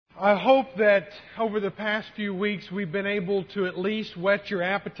I hope that over the past few weeks we've been able to at least whet your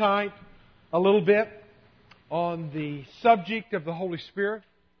appetite a little bit on the subject of the Holy Spirit.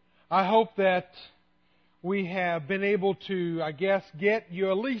 I hope that we have been able to, get you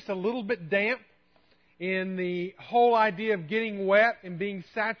at least a little bit damp in the whole idea of getting wet and being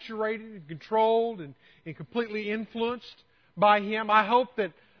saturated and controlled and completely influenced by Him. I hope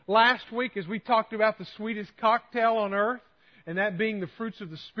that last week, as we talked about the sweetest cocktail on earth, and that being the fruits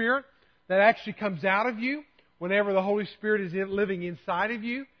of the Spirit, that actually comes out of you whenever the Holy Spirit is living inside of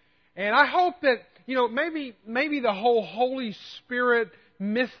you. And I hope that, maybe the whole Holy Spirit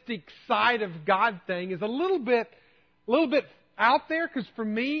mystic side of God thing is a little bit out there, because for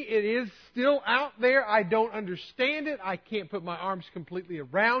me it is still out there. I don't understand it. I can't put my arms completely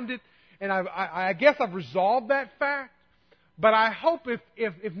around it. And I guess I've resolved that fact. But I hope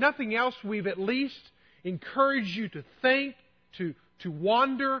if nothing else, we've at least encouraged you to think, to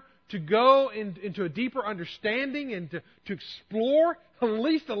wander, to go into a deeper understanding and to explore at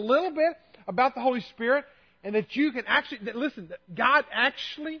least a little bit about the Holy Spirit, and that you can actually, that God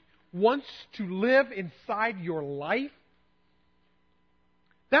actually wants to live inside your life.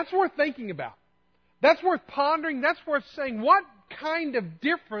 That's worth thinking about. That's worth pondering. That's worth saying, what kind of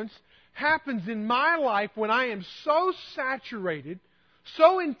difference happens in my life when I am so saturated,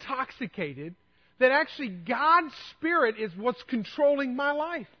 so intoxicated, that actually God's Spirit is what's controlling my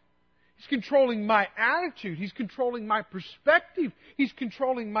life. He's controlling my attitude. He's controlling my perspective. He's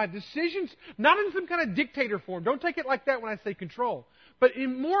controlling my decisions. Not in some kind of dictator form. Don't take it like that when I say control. But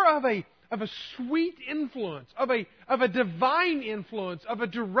in more of a sweet influence, of a divine influence, of a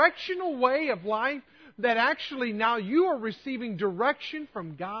directional way of life, that actually now you are receiving direction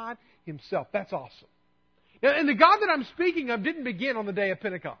from God Himself. That's awesome. Now, and the God that I'm speaking of didn't begin on the day of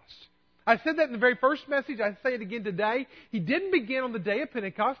Pentecost. I said that in the very first message. I say it again today. He didn't begin on the day of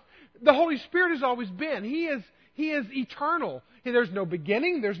Pentecost. The Holy Spirit has always been. He is eternal. There's no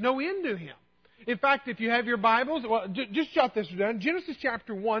beginning. There's no end to Him. In fact, if you have your Bibles, just jot this down. Genesis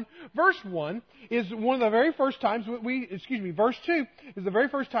chapter 1, verse 1 is one of the very first times verse 2 is the very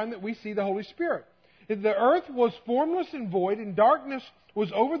first time that we see the Holy Spirit. The earth was formless and void, and darkness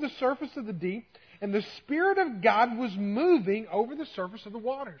was over the surface of the deep, and the Spirit of God was moving over the surface of the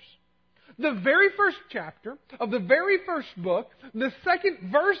waters. The very first chapter of the very first book, the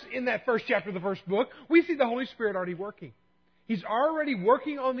second verse in that first chapter of the first book, we see the Holy Spirit already working. He's already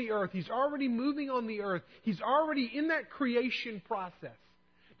working on the earth. He's already moving on the earth. He's already in that creation process.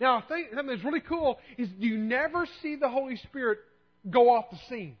 Now, I think something that's really cool is you never see the Holy Spirit go off the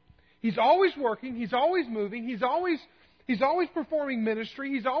scene. He's always working. He's always moving. He's always performing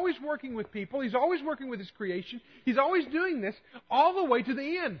ministry. He's always working with people. He's always working with His creation. He's always doing this all the way to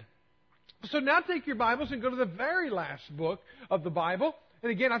the end. So now take your Bibles and go to the very last book of the Bible.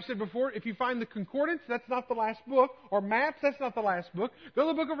 And again, I've said before, if you find the concordance, that's not the last book. Or maps, that's not the last book. Go to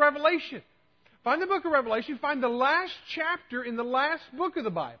the book of Revelation. Find the book of Revelation. Find the last chapter in the last book of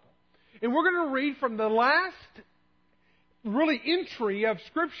the Bible. And we're going to read from the last entry of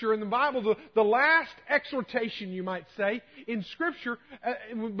Scripture in the Bible, the last exhortation, you might say, in Scripture,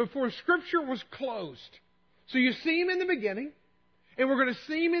 before Scripture was closed. So you see Him in the beginning, and we're going to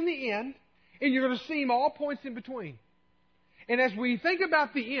see Him in the end, and you're going to see Him all points in between. And as we think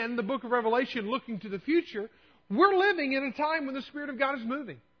about the end, the book of Revelation, looking to the future, we're living in a time when the Spirit of God is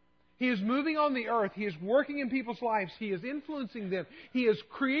moving. He is moving on the earth. He is working in people's lives. He is influencing them. He is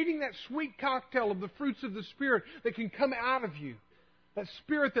creating that sweet cocktail of the fruits of the Spirit that can come out of you. That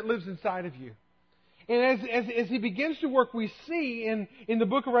Spirit that lives inside of you. And as He begins to work, we see in the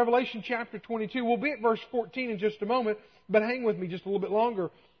book of Revelation chapter 22, we'll be at verse 14 in just a moment, but hang with me just a little bit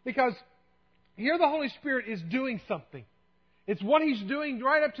longer, because here the Holy Spirit is doing something. It's what He's doing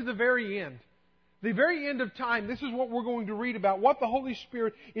right up to the very end. The very end of time, this is what we're going to read about, what the Holy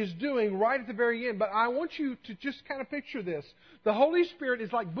Spirit is doing right at the very end. But I want you to just kind of picture this. The Holy Spirit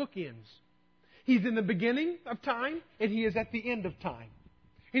is like bookends. He's in the beginning of time, and He is at the end of time.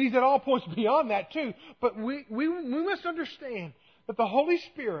 And He's at all points beyond that too. But we must understand that the Holy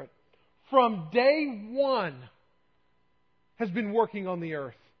Spirit, from day one, has been working on the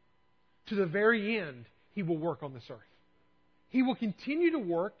earth. To the very end, He will work on this earth. He will continue to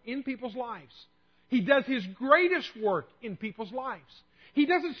work in people's lives. He does His greatest work in people's lives. He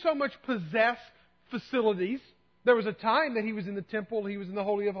doesn't so much possess facilities. There was a time that He was in the temple, He was in the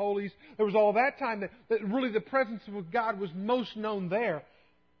Holy of Holies. There was all that time that really the presence of God was most known there.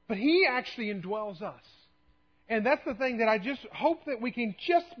 But He actually indwells us. And that's the thing that I just hope that we can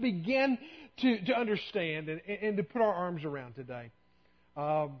just begin to understand and to put our arms around today.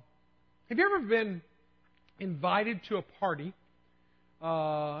 Have you ever been invited to a party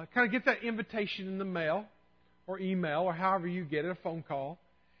kind of get that invitation in the mail or email or however you get it, a phone call,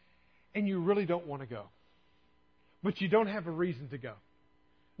 and you really don't want to go. But you don't have a reason to go.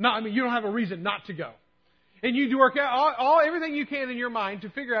 You don't have a reason not to go. And you work out everything you can in your mind to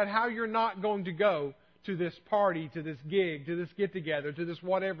figure out how you're not going to go to this party, to this gig, to this get-together, to this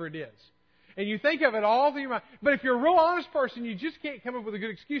whatever it is. And you think of it all through your mind. But if you're a real honest person, you just can't come up with a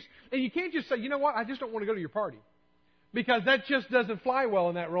good excuse. And you can't just say, you know what, I just don't want to go to your party. Because that just doesn't fly well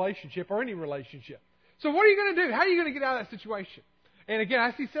in that relationship or any relationship. So what are you going to do? How are you going to get out of that situation? And again,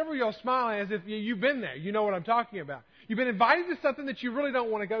 I see several of y'all smiling as if you've been there. You know what I'm talking about. You've been invited to something that you really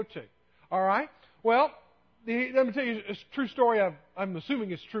don't want to go to. All right? Well, let me tell you a true story. I'm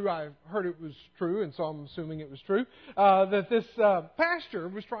assuming it's true. I've heard it was true, and so I'm assuming it was true. That this pastor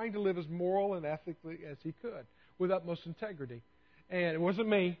was trying to live as moral and ethically as he could, with utmost integrity. And it wasn't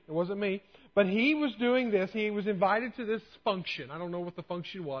me. It wasn't me. But he was doing this. He was invited to this function. I don't know what the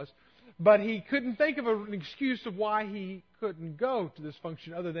function was. But he couldn't think of an excuse of why he couldn't go to this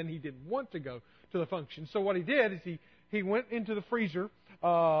function other than he didn't want to go to the function. So what he did is he went into the freezer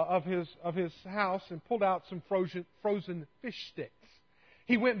of his house and pulled out some frozen fish sticks.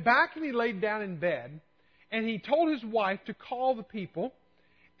 He went back and he laid down in bed, and he told his wife to call the people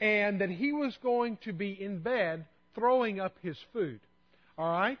and that he was going to be in bed throwing up his food.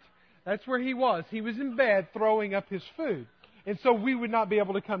 All right? That's where he was. He was in bed throwing up his food. And so we would not be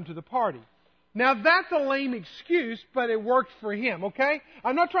able to come to the party. Now, that's a lame excuse, but it worked for him, okay?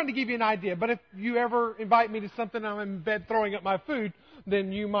 I'm not trying to give you an idea, but if you ever invite me to something and I'm in bed throwing up my food,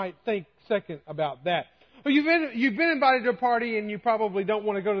 then you might think second about that. Well, you've been invited to a party and you probably don't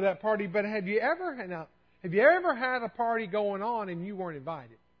want to go to that party, but have you ever had a party going on and you weren't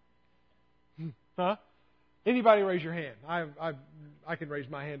invited? Huh? Anybody raise your hand? I can raise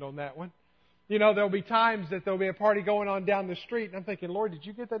my hand on that one. You know, there'll be times that there'll be a party going on down the street, and I'm thinking, Lord, did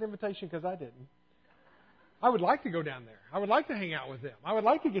you get that invitation? Because I didn't. I would like to go down there. I would like to hang out with them. I would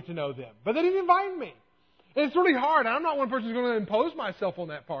like to get to know them. But they didn't invite me. And it's really hard. I'm not one person who's going to impose myself on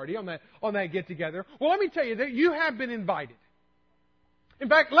that party, on that get-together. Well, let me tell you that you have been invited. In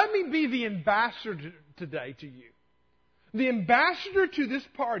fact, let me be the ambassador today to you. The ambassador to this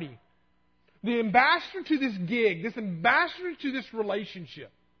party. The ambassador to this gig. This ambassador to this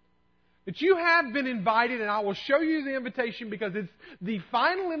relationship. That you have been invited, and I will show you the invitation because it's the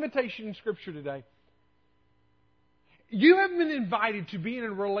final invitation in Scripture today. You have been invited to be in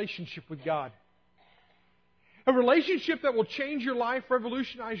a relationship with God. A relationship that will change your life,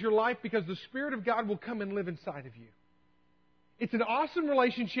 revolutionize your life, because the Spirit of God will come and live inside of you. It's an awesome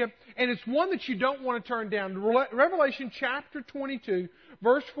relationship, and it's one that you don't want to turn down. Revelation chapter 22,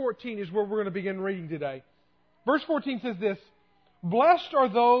 verse 14 is where we're going to begin reading today. Verse 14 says this, "Blessed are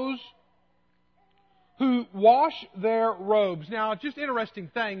those who wash their robes." Now, just interesting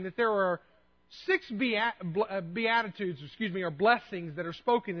thing that there are 6 beatitudes, or blessings that are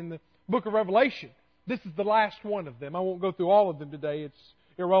spoken in the book of Revelation. This is the last one of them. I won't go through all of them today. It's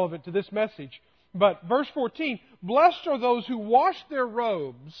irrelevant to this message. But verse 14, "Blessed are those who wash their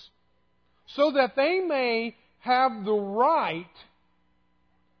robes, so that they may have the right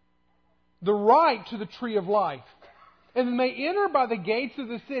to the tree of life, and may enter by the gates of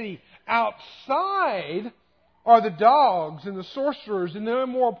the city. Outside are the dogs and the sorcerers and the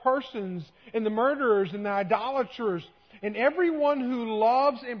immoral persons and the murderers and the idolaters and everyone who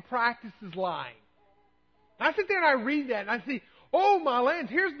loves and practices lying." I sit there and I read that and I see, oh my land,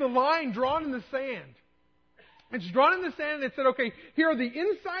 here's the line drawn in the sand. It's drawn in the sand and it said, okay, here are the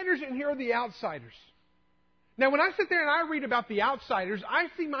insiders and here are the outsiders. Now, when I sit there and I read about the outsiders, I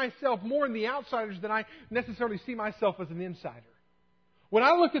see myself more in the outsiders than I necessarily see myself as an insider. When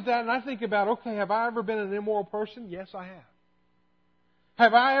I look at that and I think about, okay, have I ever been an immoral person? Yes, I have.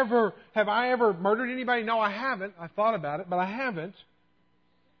 Have I ever murdered anybody? No, I haven't. I thought about it, but I haven't.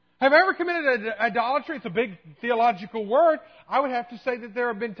 Have I ever committed idolatry? It's a big theological word. I would have to say that there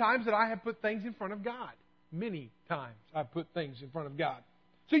have been times that I have put things in front of God. Many times I've put things in front of God.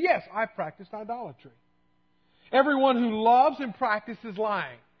 So yes, I've practiced idolatry. Everyone who loves and practices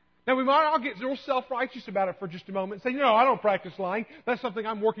lying. Now, we might all get real self-righteous about it for just a moment and say, no, I don't practice lying. That's something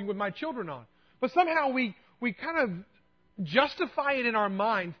I'm working with my children on. But somehow we kind of justify it in our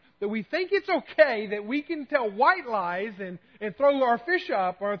minds that we think it's okay that we can tell white lies and throw our fish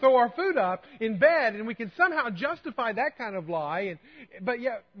up or throw our food up in bed, and we can somehow justify that kind of lie. But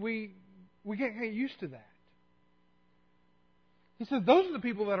yet we can't get used to that. He says those are the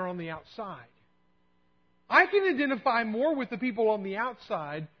people that are on the outside. I can identify more with the people on the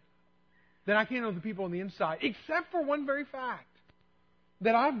outside than I can with the people on the inside, except for one very fact.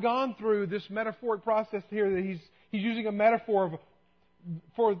 That I've gone through this metaphoric process here, that he's using a metaphor of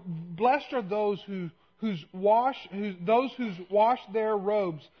For blessed are those who wash their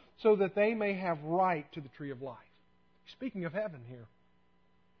robes, so that they may have right to the tree of life. He's speaking of heaven here.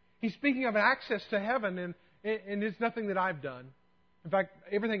 He's speaking of access to heaven, and it's nothing that I've done. In fact,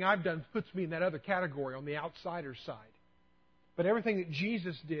 everything I've done puts me in that other category, on the outsider side. But everything that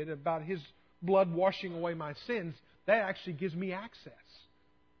Jesus did about His blood washing away my sins, that actually gives me access.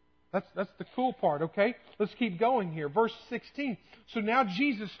 That's the cool part, okay? Let's keep going here. Verse 16. So now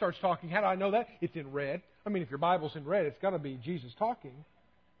Jesus starts talking. How do I know that? It's in red. I mean, if your Bible's in red, it's got to be Jesus talking.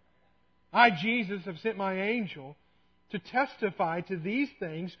 I, Jesus, have sent my angel to testify to these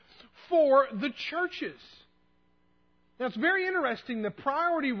things for the churches. Now, it's very interesting the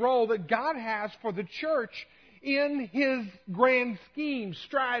priority role that God has for the church in His grand scheme,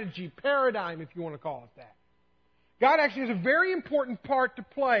 strategy, paradigm, if you want to call it that. God actually has a very important part to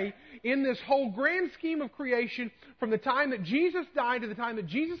play in this whole grand scheme of creation, from the time that Jesus died to the time that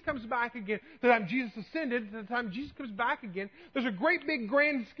Jesus comes back again, to the time Jesus ascended, to the time Jesus comes back again. There's a great big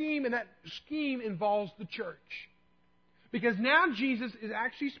grand scheme, and that scheme involves the church. Because now Jesus is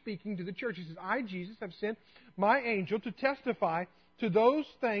actually speaking to the church. He says, I, Jesus, have sent my angel to testify to those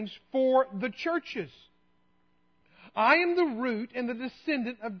things for the churches. I am the root and the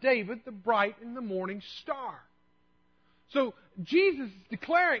descendant of David, the bright and the morning star. So Jesus is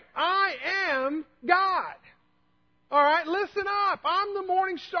declaring, I am God. All right, listen up. I'm the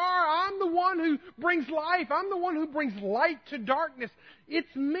morning star. I'm the one who brings life. I'm the one who brings light to darkness.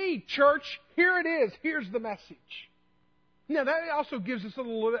 It's me, church. Here it is. Here's the message. Now, that also gives us a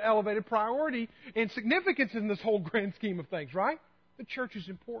little elevated priority and significance in this whole grand scheme of things, right? The church is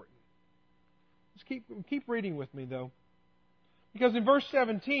important. Let's keep reading with me, though. Because in verse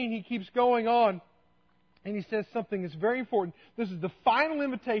 17, he keeps going on. And he says something that's very important. This is the final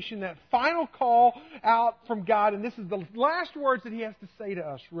invitation, that final call out from God. And this is the last words that He has to say to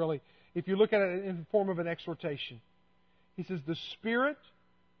us, really, if you look at it in the form of an exhortation. He says, the Spirit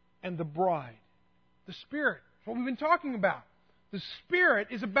and the bride. The Spirit. That's what we've been talking about. The Spirit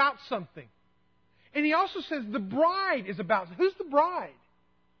is about something. And He also says the bride is about... Who's the bride?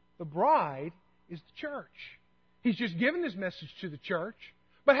 The bride is the church. He's just given this message to the church.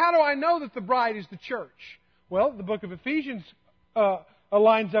 But how do I know that the bride is the church? Well, the book of Ephesians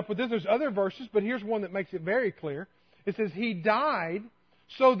lines up with this. There's other verses, but here's one that makes it very clear. It says, He died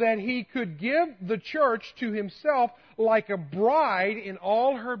so that He could give the church to Himself like a bride in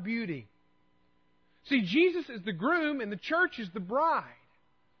all her beauty. See, Jesus is the groom and the church is the bride.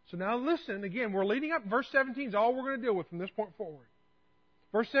 So now listen, again, we're leading up. Verse 17 is all we're going to deal with from this point forward.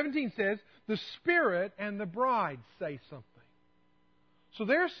 Verse 17 says, the Spirit and the bride say something. So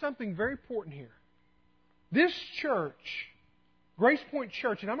there's something very important here. This church, Grace Point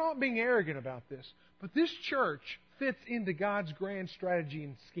Church, and I'm not being arrogant about this, but this church fits into God's grand strategy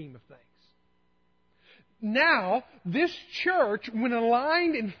and scheme of things. Now, this church, when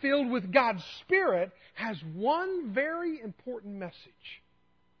aligned and filled with God's Spirit, has one very important message.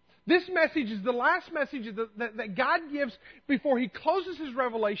 This message is the last message that God gives before He closes His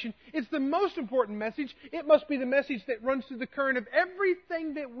revelation. It's the most important message. It must be the message that runs through the current of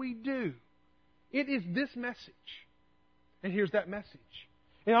everything that we do. It is this message. And here's that message.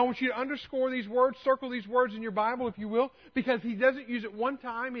 And I want you to underscore these words, circle these words in your Bible, if you will, because He doesn't use it one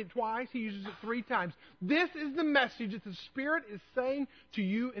time and twice. He uses it 3 times. This is the message that the Spirit is saying to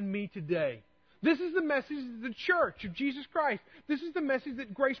you and me today. This is the message of the church of Jesus Christ. This is the message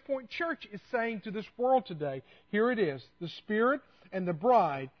that Grace Point Church is saying to this world today. Here it is. The Spirit and the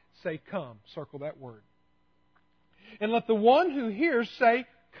bride say, come. Circle that word. And let the one who hears say,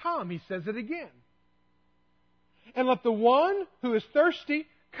 come. He says it again. And let the one who is thirsty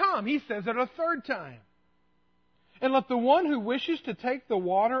come. He says it a 3rd time. And let the one who wishes to take the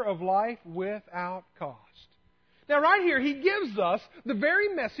water of life without cost. Now, right here, He gives us the very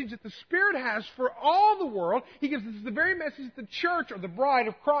message that the Spirit has for all the world. He gives us the very message that the church, or the bride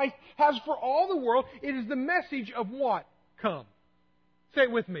of Christ, has for all the world. It is the message of what? Come. Say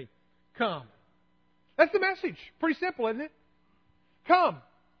it with me. Come. That's the message. Pretty simple, isn't it? Come.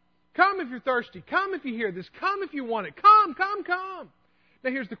 Come if you're thirsty. Come if you hear this. Come if you want it. Come, come, come. Now,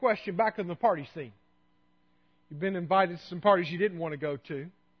 here's the question back on the party scene. You've been invited to some parties you didn't want to go to.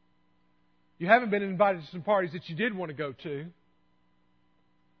 You haven't been invited to some parties that you did want to go to.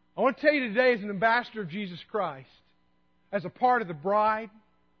 I want to tell you today, as an ambassador of Jesus Christ, as a part of the bride,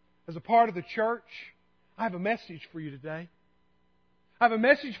 as a part of the church, I have a message for you today. I have a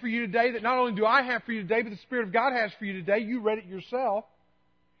message for you today that not only do I have for you today, but the Spirit of God has for you today. You read it yourself.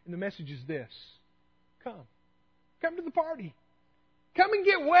 And the message is this. Come. Come to the party. Come and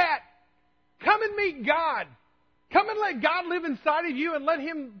get wet. Come and meet God. Come and let God live inside of you and let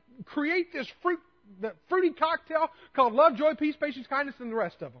Him create this fruity cocktail called love, joy, peace, patience, kindness, and the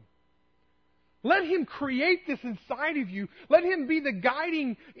rest of them. Let Him create this inside of you. Let Him be the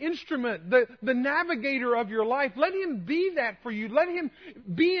guiding instrument, the navigator of your life. Let Him be that for you. Let Him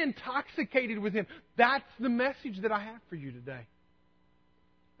be intoxicated with Him. That's the message that I have for you today.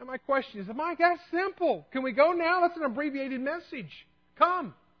 And my question is, Mike, that's simple. Can we go now? That's an abbreviated message.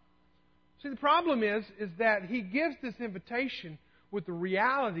 Come. See, the problem is that He gives this invitation with the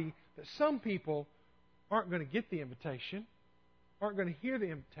reality that some people aren't going to get the invitation, aren't going to hear the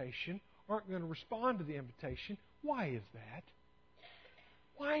invitation, aren't going to respond to the invitation. Why is that?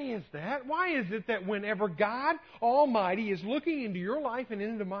 Why is that? Why is it that whenever God Almighty is looking into your life and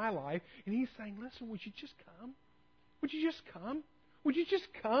into my life, and He's saying, listen, would you just come? Would you just come? Would you just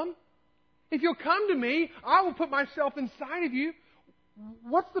come? If you'll come to me, I will put myself inside of you.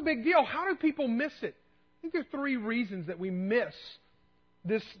 What's the big deal? How do people miss it? I think there are 3 reasons that we miss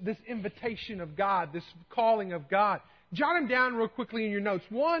this invitation of God, this calling of God. Jot them down real quickly in your notes.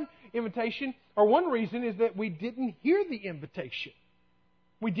 One reason is that we didn't hear the invitation.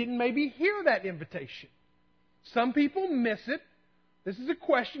 We didn't maybe hear that invitation. Some people miss it. This is a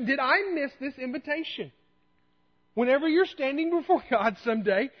question. Did I miss this invitation? Whenever you're standing before God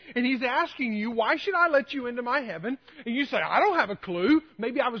someday and He's asking you, why should I let you into my heaven? And you say, I don't have a clue.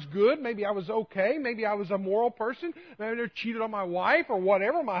 Maybe I was good. Maybe I was okay. Maybe I was a moral person. Maybe I cheated on my wife or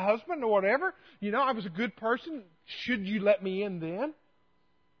whatever, my husband or whatever. I was a good person. Should you let me in then?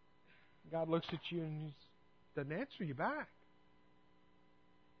 God looks at you and He doesn't answer you back.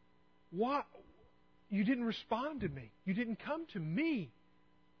 Why? You didn't respond to me. You didn't come to me.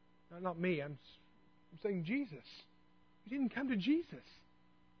 No, not me. I'm saying Jesus. You didn't come to Jesus.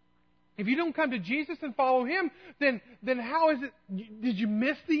 If you don't come to Jesus and follow Him, then how is it? Did you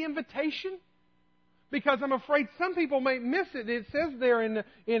miss the invitation? Because I'm afraid some people may miss it. It says there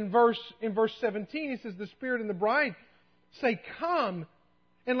in verse 17, it says, the Spirit and the bride say, come,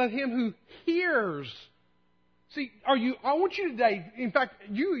 and let him who hears. See, I want you today, in fact,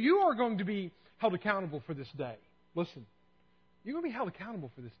 you are going to be held accountable for this day. Listen, you're going to be held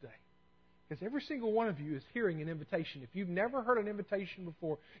accountable for this day. Because every single one of you is hearing an invitation. If you've never heard an invitation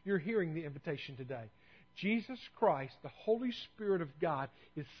before, you're hearing the invitation today. Jesus Christ, the Holy Spirit of God,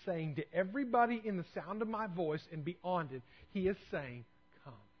 is saying to everybody in the sound of my voice and beyond it, He is saying,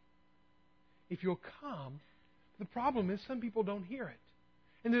 come. If you'll come, the problem is some people don't hear it.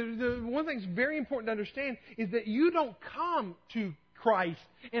 And the one thing that's very important to understand is that you don't come to Christ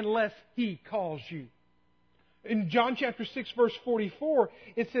unless He calls you. In John chapter 6, verse 44,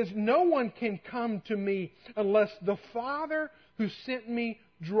 it says, no one can come to me unless the Father who sent me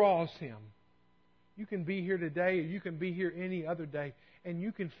draws him. You can be here today, or you can be here any other day, and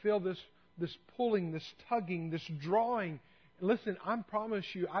you can feel this pulling, this tugging, this drawing. Listen, I promise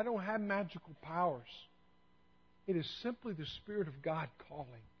you, I don't have magical powers. It is simply the Spirit of God calling.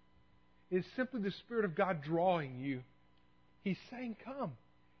 It is simply the Spirit of God drawing you. He's saying, come.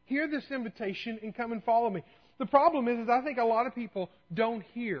 Hear this invitation and come and follow me. The problem is I think a lot of people don't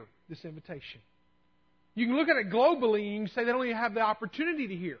hear this invitation. You can look at it globally and you can say they don't even have the opportunity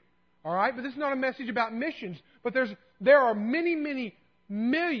to hear. All right? But this is not a message about missions. But there are many, many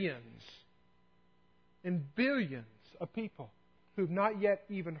millions and billions of people who have not yet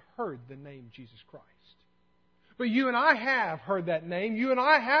even heard the name Jesus Christ. But you and I have heard that name. You and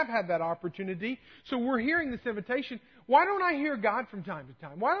I have had that opportunity. So we're hearing this invitation. Why don't I hear God from time to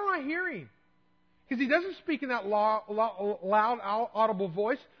time? Why don't I hear Him? Because He doesn't speak in that loud, audible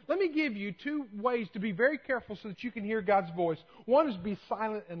voice. Let me give you 2 ways to be very careful so that you can hear God's voice. One is be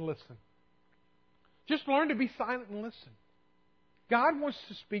silent and listen. Just learn to be silent and listen. God wants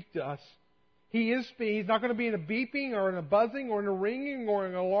to speak to us. He is speaking. He's not going to be in a beeping or in a buzzing or in a ringing or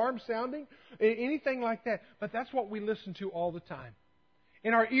an alarm sounding, anything like that. But that's what we listen to all the time.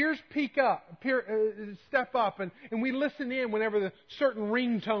 And our ears step up, and we listen in whenever the certain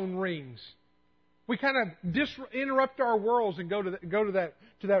ringtone rings. We kind of interrupt our worlds and go to that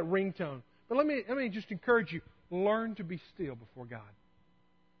ringtone. But let me just encourage you: learn to be still before God.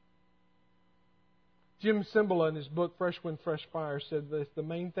 Jim Cymbala, in his book Fresh Wind, Fresh Fire, said this: the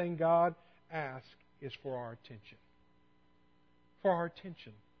main thing God asks is for our attention. For our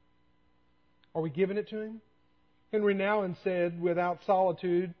attention. Are we giving it to Him? Henry Nouwen said, without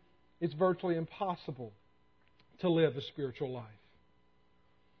solitude, it's virtually impossible to live a spiritual life.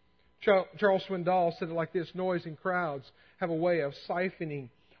 Charles Swindoll said it like this: noise and crowds have a way of siphoning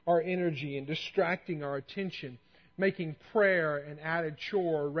our energy and distracting our attention, making prayer an added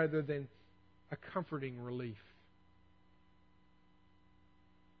chore rather than a comforting relief.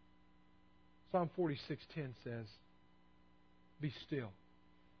 Psalm 46:10 says, "Be still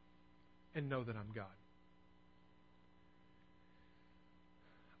and know that I'm God."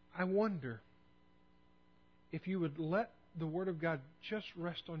 I wonder if you would let the Word of God just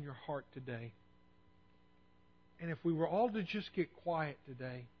rest on your heart today. And if we were all to just get quiet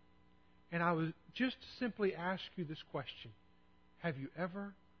today, and I would just simply ask you this question: have you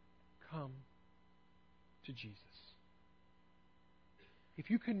ever come to Jesus? If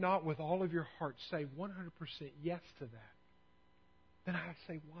you could not with all of your heart say 100% yes to that, then I'd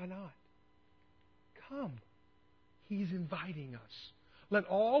say, why not? Come. He's inviting us. Let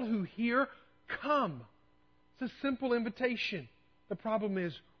all who hear come. It's a simple invitation. The problem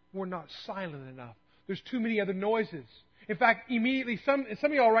is we're not silent enough. There's too many other noises. In fact, immediately, some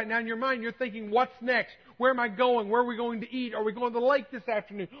of y'all right now in your mind, you're thinking, what's next? Where am I going? Where are we going to eat? Are we going to the lake this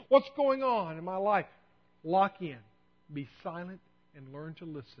afternoon? What's going on in my life? Lock in. Be silent and learn to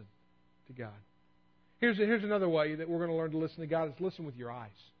listen to God. Here's another way that we're going to learn to listen to God is listen with your eyes.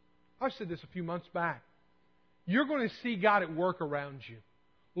 I said this a few months back. You're going to see God at work around you.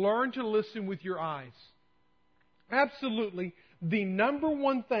 Learn to listen with your eyes. Absolutely the number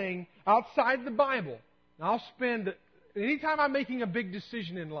one thing outside the Bible. Anytime I'm making a big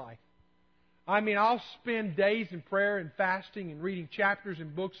decision in life, I'll spend days in prayer and fasting and reading chapters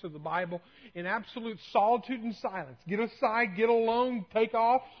and books of the Bible in absolute solitude and silence. Get aside, get alone, take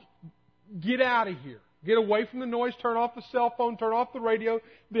off, get out of here. Get away from the noise, turn off the cell phone, turn off the radio,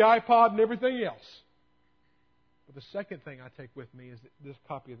 the iPod, and everything else. But the second thing I take with me is this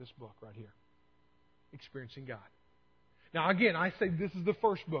copy of this book right here, Experiencing God. Now again, I say this is the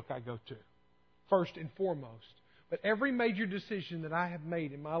first book I go to, first and foremost. But every major decision that I have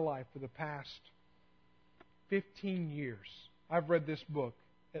made in my life for the past 15 years, I've read this book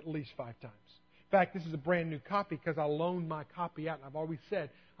at least 5 times. In fact, this is a brand new copy because I loaned my copy out. And I've always said,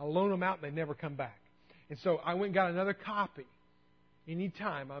 I loan them out and they never come back. And so I went and got another copy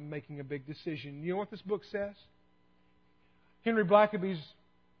anytime I'm making a big decision. You know what this book says? Henry Blackaby's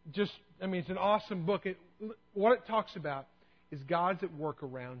it's an awesome book. What it talks about is God's at work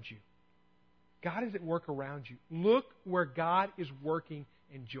around you. God is at work around you. Look where God is working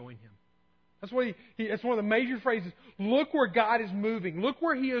and join Him. That's what that's one of the major phrases. Look where God is moving. Look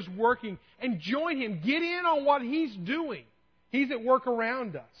where He is working and join Him. Get in on what He's doing. He's at work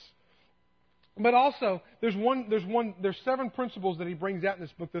around us. But also, there's 7 principles that he brings out in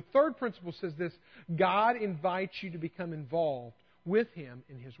this book. The third principle says this: God invites you to become involved with Him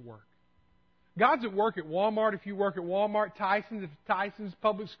in His work. God's at work at Walmart if you work at Walmart, Tyson's if Tyson's,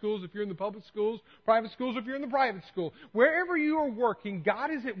 public schools if you're in the public schools, private schools if you're in the private school. Wherever you are working,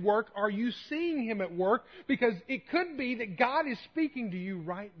 God is at work. Are you seeing Him at work? Because it could be that God is speaking to you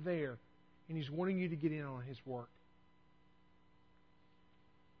right there, and He's wanting you to get in on His work.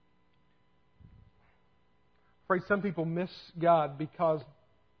 I'm afraid some people miss God because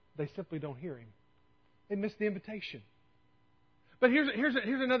they simply don't hear Him. They miss the invitation. But here's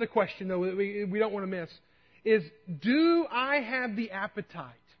another question, though, that we don't want to miss, is do I have the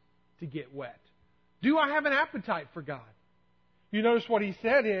appetite to get wet? Do I have an appetite for God? You notice what he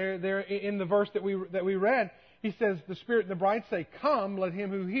said there in the verse that we read. He says, the Spirit and the bride say, come, let him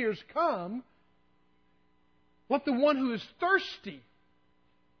who hears come. Let the one who is thirsty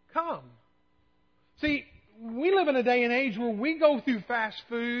come. See, we live in a day and age where we go through fast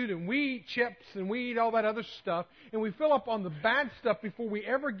food and we eat chips and we eat all that other stuff and we fill up on the bad stuff before we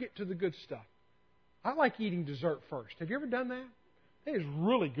ever get to the good stuff. I like eating dessert first. Have you ever done that? It is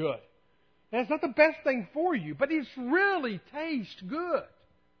really good. And it's not the best thing for you, but it really tastes good.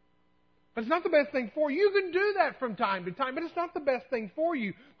 But it's not the best thing for you. You can do that from time to time, but it's not the best thing for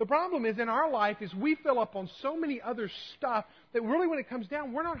you. The problem is in our life is we fill up on so many other stuff that really when it comes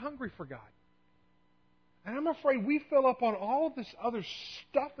down, we're not hungry for God. And I'm afraid we fill up on all of this other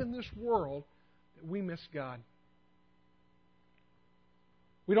stuff in this world that we miss God.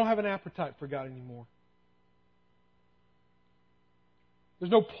 We don't have an appetite for God anymore.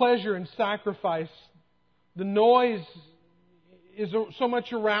 There's no pleasure in sacrifice. The noise is so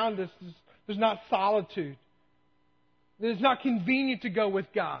much around us. There's not solitude. It's not convenient to go with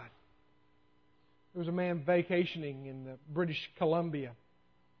God. There was a man vacationing in British Columbia.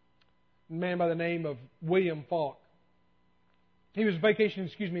 A man by the name of William Falk. He was vacationing,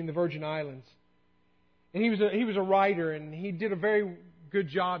 in the Virgin Islands. And he was a writer, and he did a very good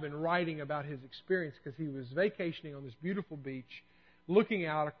job in writing about his experience because he was vacationing on this beautiful beach, looking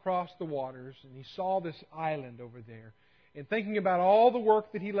out across the waters, and he saw this island over there. And thinking about all the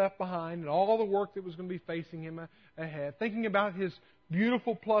work that he left behind and all the work that was going to be facing him ahead, thinking about his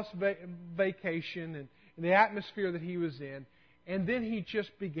beautiful plus vacation and the atmosphere that he was in. And then he just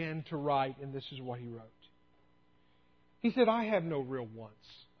began to write, and this is what he wrote. He said, I have no real wants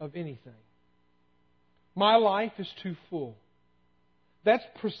of anything. My life is too full. That's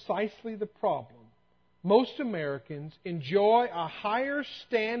precisely the problem. Most Americans enjoy a higher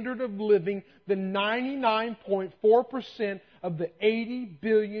standard of living than 99.4% of the 80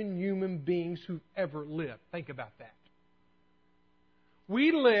 billion human beings who've ever lived. Think about that.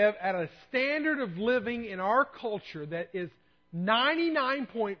 We live at a standard of living in our culture that is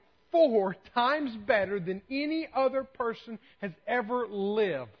 99.4 times better than any other person has ever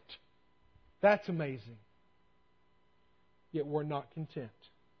lived. That's amazing. Yet we're not content.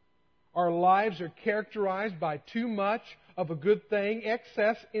 Our lives are characterized by too much of a good thing,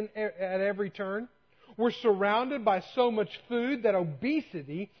 excess at every turn. We're surrounded by so much food that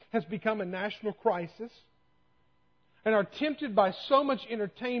obesity has become a national crisis. And are tempted by so much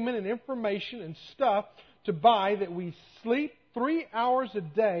entertainment and information and stuff to buy that we sleep 3 hours a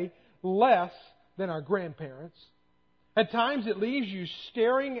day less than our grandparents. At times it leaves you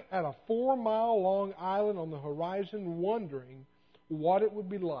staring at a 4-mile-long island on the horizon, wondering what it would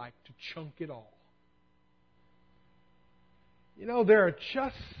be like to chunk it all. You know, there are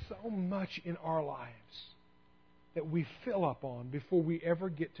just so much in our lives that we fill up on before we ever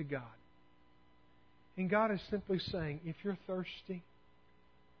get to God. And God is simply saying, if you're thirsty,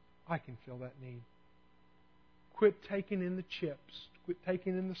 I can fill that need. Quit taking in the chips. Quit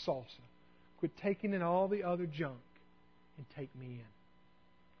taking in the salsa. Quit taking in all the other junk. And take me in.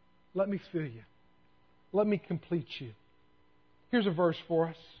 Let me fill you. Let me complete you. Here's a verse for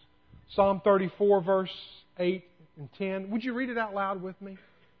us. Psalm 34, verse 8 and 10. Would you read it out loud with me?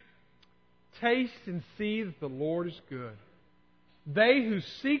 Taste and see that the Lord is good. They who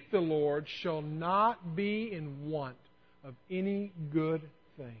seek the Lord shall not be in want of any good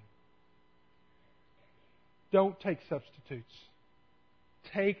thing. Don't take substitutes.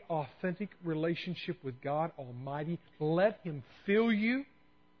 Take authentic relationship with God Almighty. Let Him fill you.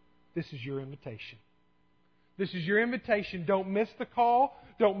 This is your invitation. This is your invitation. Don't miss the call.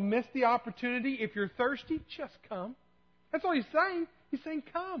 Don't miss the opportunity. If you're thirsty, just come. That's all He's saying. He's saying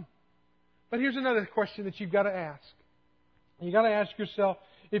come. But here's another question that you've got to ask. You've got to ask yourself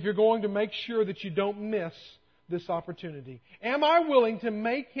if you're going to make sure that you don't miss this opportunity. Am I willing to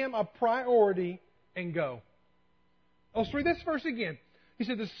make Him a priority and go? Let's read this verse again. He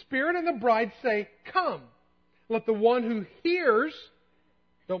said, the Spirit and the bride say, come. Let the one who hears,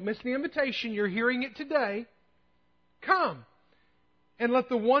 don't miss the invitation, you're hearing it today, come. And let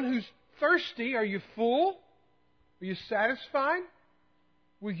the one who's thirsty, are you full? Are you satisfied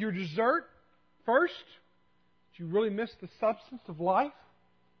with your dessert first? Did you really miss the substance of life?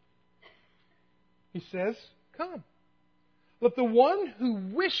 He says, come. Let the one who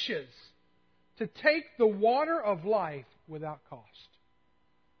wishes to take the water of life without cost.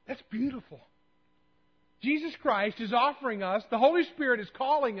 That's beautiful. Jesus Christ is offering us, the Holy Spirit is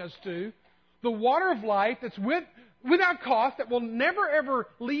calling us to, the water of life that's without cost, that will never ever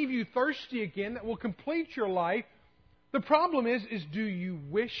leave you thirsty again, that will complete your life. The problem is do you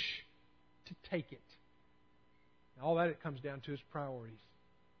wish to take it? And all that it comes down to is priorities.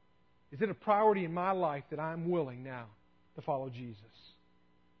 Is it a priority in my life that I'm willing now to follow Jesus?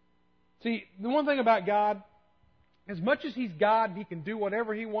 See, the one thing about God, as much as He's God, He can do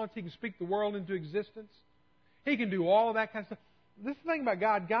whatever He wants. He can speak the world into existence. He can do all of that kind of stuff. This is the thing about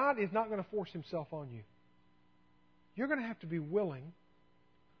God. God is not going to force Himself on you. You're going to have to be willing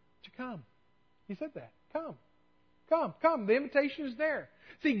to come. He said that. Come. Come. Come. The invitation is there.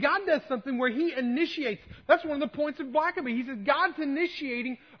 See, God does something where He initiates. That's one of the points of Blackaby. He says God's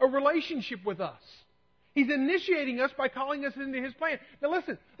initiating a relationship with us. He's initiating us by calling us into His plan. Now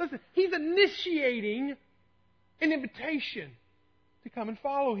listen. He's initiating an invitation to come and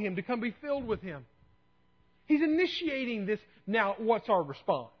follow Him, to come be filled with Him. He's initiating this. Now, what's our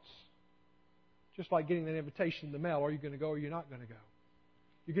response? Just like getting an invitation in the mail. Are you going to go or you're not going to go?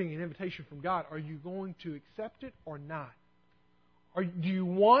 You're getting an invitation from God. Are you going to accept it or not? Do you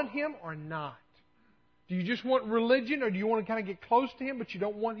want Him or not? Do you just want religion, or do you want to kind of get close to Him, but you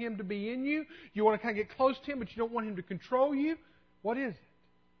don't want Him to be in you? Do you want to kind of get close to Him, but you don't want Him to control you? What is it?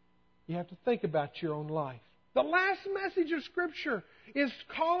 You have to think about your own life. The last message of Scripture is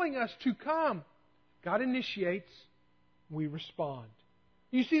calling us to come. God initiates, we respond.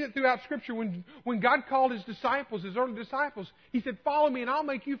 You see that throughout Scripture. When God called His disciples, His early disciples, He said, follow me and I'll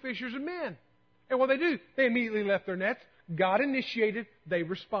make you fishers of men. And what do? They immediately left their nets. God initiated, they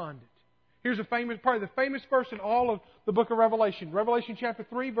responded. Here's a famous, probably the famous verse in all of the book of Revelation. Revelation chapter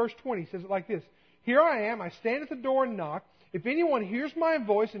 3, verse 20 says it like this. Here I am, I stand at the door and knock. If anyone hears my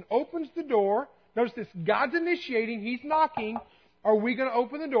voice and opens the door, Notice this. God's initiating. He's knocking. Are we going to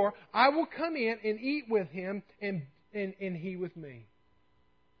open the door? I will come in and eat with Him and He with me.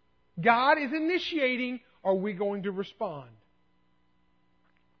 God is initiating. Are we going to respond?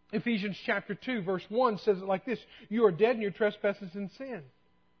 Ephesians chapter 2, verse 1 says it like this. You are dead in your trespasses and sin.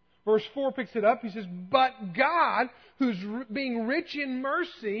 Verse 4 picks it up. He says, but God, who's being rich in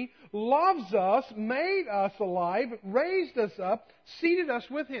mercy, loves us, made us alive, raised us up, seated us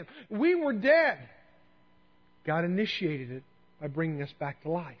with Him. We were dead. God initiated it by bringing us back to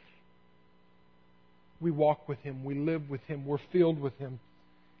life. We walk with Him. We live with Him. We're filled with Him.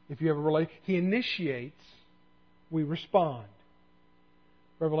 If you ever relate, He initiates. We respond.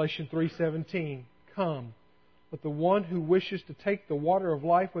 Revelation 3:17. Come. But the one who wishes to take the water of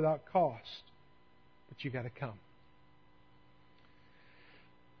life without cost. But you got to come.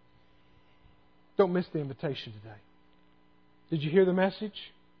 Don't miss the invitation today. Did you hear the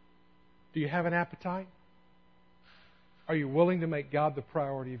message? Do you have an appetite? Are you willing to make God the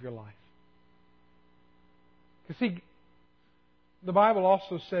priority of your life? Because see, the Bible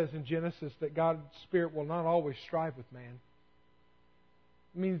also says in Genesis that God's Spirit will not always strive with man.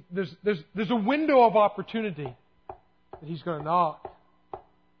 I mean, there's a window of opportunity that He's going to knock.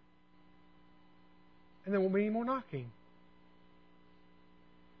 And there won't be any more knocking.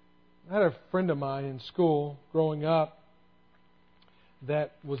 I had a friend of mine in school growing up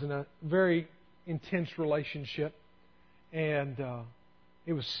that was in a very intense relationship. And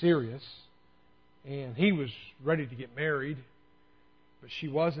it was serious. And he was ready to get married, but she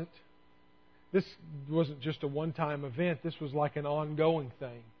wasn't. This wasn't just a one-time event. This was like an ongoing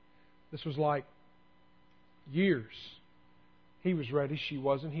thing. This was like years. He was ready, she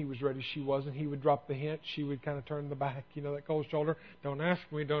wasn't. He was ready, she wasn't. He would drop the hint. She would kind of turn the back, that cold shoulder. Don't ask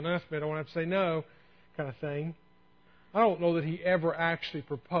me, don't ask me. I don't have to say no kind of thing. I don't know that he ever actually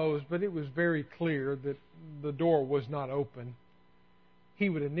proposed, but it was very clear that the door was not open. He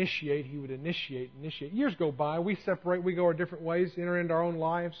would initiate. Years go by. We separate. We go our different ways, enter into our own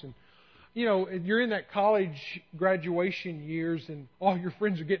lives. And you're in that college graduation years and all your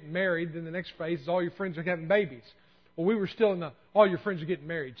friends are getting married. Then the next phase is all your friends are having babies. Well, we were still in the all your friends are getting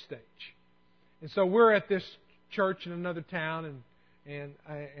married stage. And so we're at this church in another town and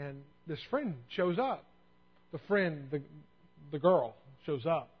this friend shows up. The girl shows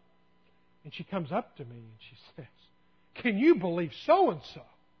up. And she comes up to me and she says, can you believe so-and-so?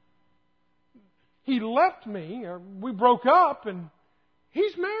 He left me, or we broke up, and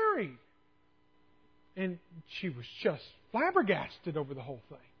he's married. And she was just flabbergasted over the whole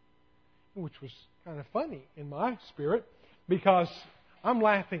thing, which was kind of funny in my spirit because I'm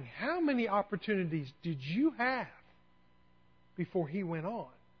laughing. How many opportunities did you have before he went on?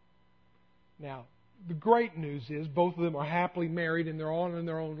 Now, the great news is both of them are happily married and they're on in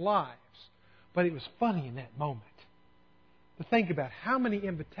their own lives. But it was funny in that moment to think about how many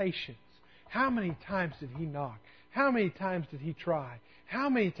invitations, how many times did he knock, how many times did he try, how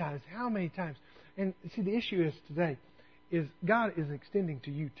many times. And see, the issue is today is God is extending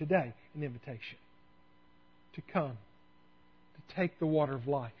to you today an invitation to come, to take the water of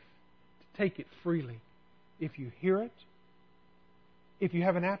life, to take it freely. If you hear it, if you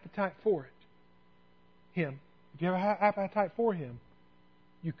have an appetite for it, Him. If you have an appetite for Him,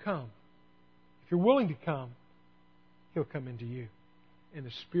 you come. If you're willing to come, He'll come into you. And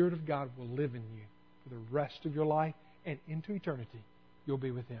the Spirit of God will live in you for the rest of your life and into eternity. You'll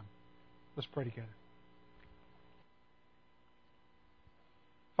be with Him. Let's pray together.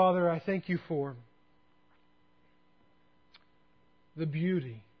 Father, I thank You for the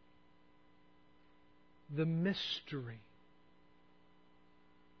beauty, the mystery,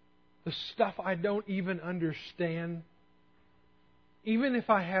 the stuff I don't even understand. Even if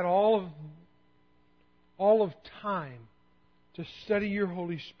I had all of time to study Your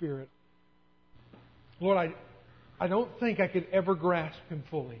Holy Spirit, Lord, I don't think I could ever grasp Him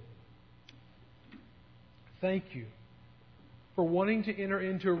fully. Thank You for wanting to enter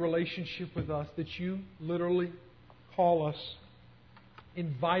into a relationship with us that You literally call us,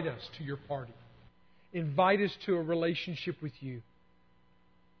 invite us to Your party. Invite us to a relationship with You.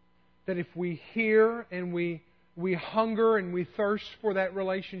 That if we hear and we hunger and we thirst for that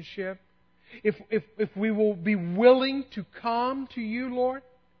relationship, if we will be willing to come to You, Lord,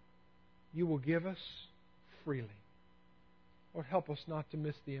 You will give us freely. Lord, help us not to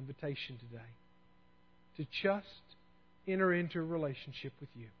miss the invitation today. To just enter into a relationship with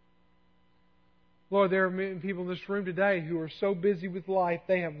You. Lord, there are many people in this room today who are so busy with life,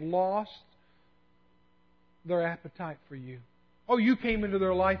 they have lost their appetite for You. Oh, You came into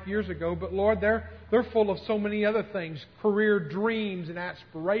their life years ago, but Lord, they're full of so many other things, career dreams and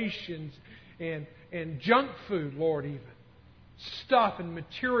aspirations and junk food, Lord, even. Stuff and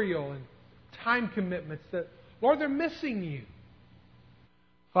material and time commitments that, Lord, they're missing You.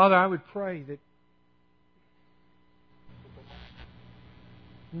 Father, I would pray that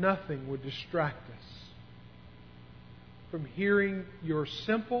nothing would distract us from hearing Your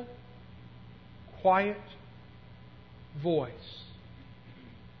simple, quiet voice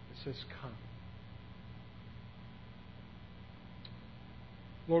that says, come.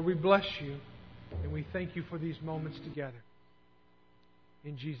 Lord, we bless You and we thank You for these moments together.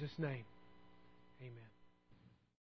 In Jesus' name, amen.